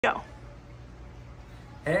Go.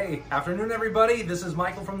 Hey, afternoon everybody. This is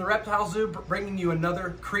Michael from the Reptile Zoo bringing you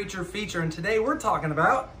another creature feature, and today we're talking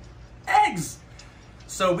about eggs.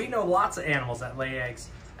 So we know lots of animals that lay eggs,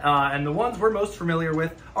 and the ones we're most familiar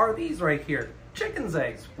with are these right here, chicken's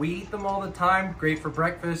eggs. We eat them all the time, great for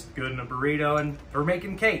breakfast, good in a burrito, and for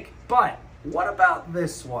making cake. But what about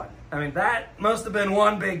this one? I mean, that must have been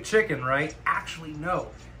one big chicken, right? Actually, no.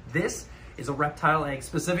 This is a reptile egg.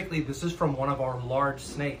 Specifically, this is from one of our large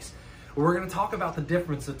snakes. We're going to talk about the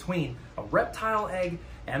difference between a reptile egg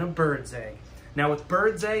and a bird's egg. Now with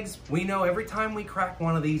bird's eggs, we know every time we crack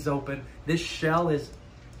one of these open, this shell is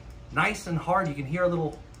nice and hard. You can hear a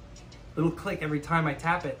little click every time I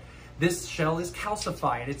tap it. This shell is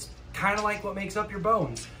calcified. It's kind of like what makes up your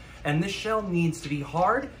bones. And this shell needs to be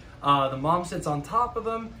hard. The mom sits on top of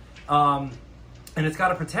them. And it's got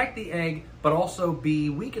to protect the egg, but also be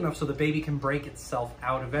weak enough so the baby can break itself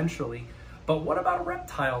out eventually. But what about a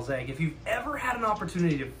reptile's egg? If you've ever had an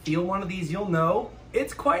opportunity to feel one of these, you'll know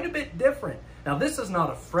it's quite a bit different. Now, this is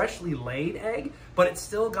not a freshly laid egg, but it's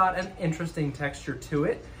still got an interesting texture to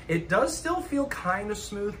it. It does still feel kind of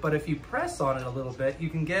smooth, but if you press on it a little bit, you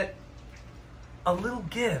can get a little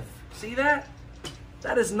give. See that?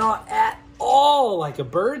 That is not at all like a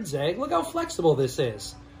bird's egg. Look how flexible this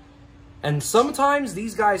is. And sometimes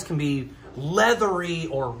these guys can be leathery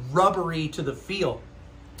or rubbery to the feel.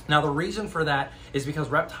 Now, the reason for that is because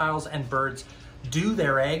reptiles and birds do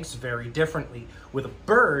their eggs very differently. With a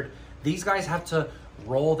bird, these guys have to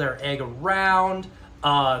roll their egg around.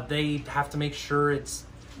 They have to make sure it's,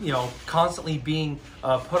 constantly being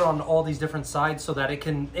put on all these different sides so that it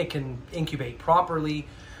can incubate properly.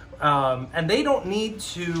 And they don't need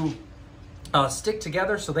to stick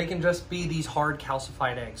together, so they can just be these hard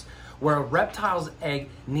calcified eggs. Where a reptile's egg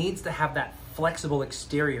needs to have that flexible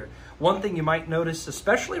exterior. One thing you might notice,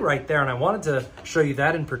 especially right there, and I wanted to show you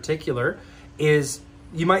that in particular, is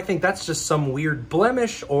you might think that's just some weird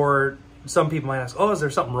blemish, or some people might ask, oh, is there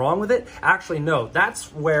something wrong with it? Actually, no.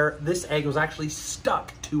 That's where this egg was actually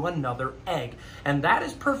stuck to another egg. And that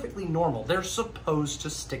is perfectly normal. They're supposed to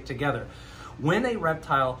stick together. When a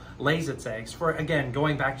reptile lays its eggs, again,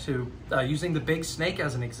 going back to using the big snake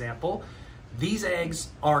as an example, these eggs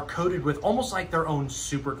are coated with almost like their own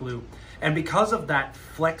super glue. And because of that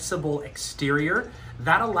flexible exterior,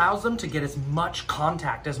 that allows them to get as much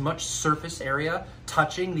contact, as much surface area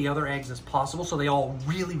touching the other eggs as possible, so they all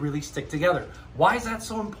really, really stick together. Why is that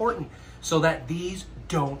so important? So that these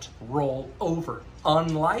don't roll over.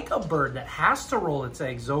 Unlike a bird that has to roll its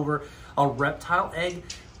eggs over, a reptile egg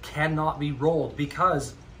cannot be rolled,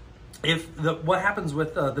 because what happens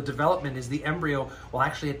with the development is the embryo will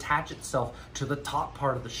actually attach itself to the top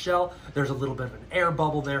part of the shell. There's a little bit of an air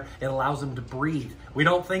bubble there. It allows them to breathe. We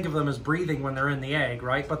don't think of them as breathing when they're in the egg,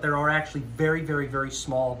 right? But there are actually very, very, very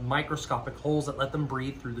small microscopic holes that let them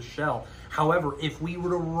breathe through the shell. However, if we were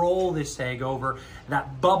to roll this egg over,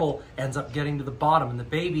 that bubble ends up getting to the bottom, and the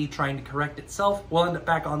baby, trying to correct itself, will end up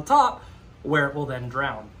back on top, where it will then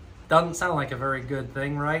drown. Doesn't sound like a very good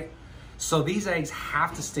thing, right? So these eggs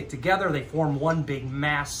have to stick together. They form one big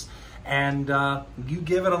mass, and you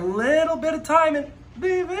give it a little bit of time and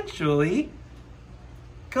they eventually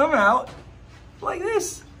come out like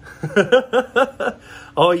this.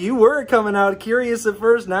 Oh, you were coming out curious at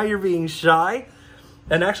first. Now you're being shy.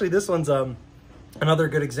 And actually this one's another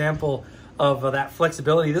good example of that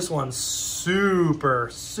flexibility. This one's super,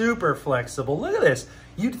 super flexible. Look at this.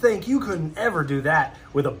 You'd think you couldn't ever do that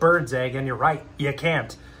with a bird's egg, and you're right, you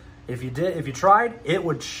can't. If you tried, it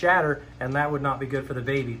would shatter, and that would not be good for the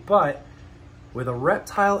baby. But with a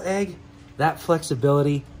reptile egg, that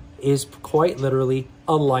flexibility is quite literally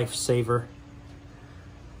a lifesaver.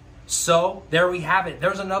 So there we have it.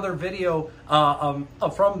 There's another video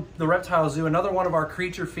from the Reptile Zoo, another one of our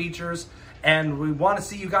creature features, and we want to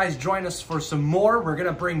see you guys join us for some more. We're going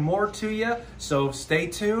to bring more to you, so stay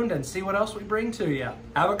tuned and see what else we bring to you.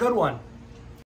 Have a good one.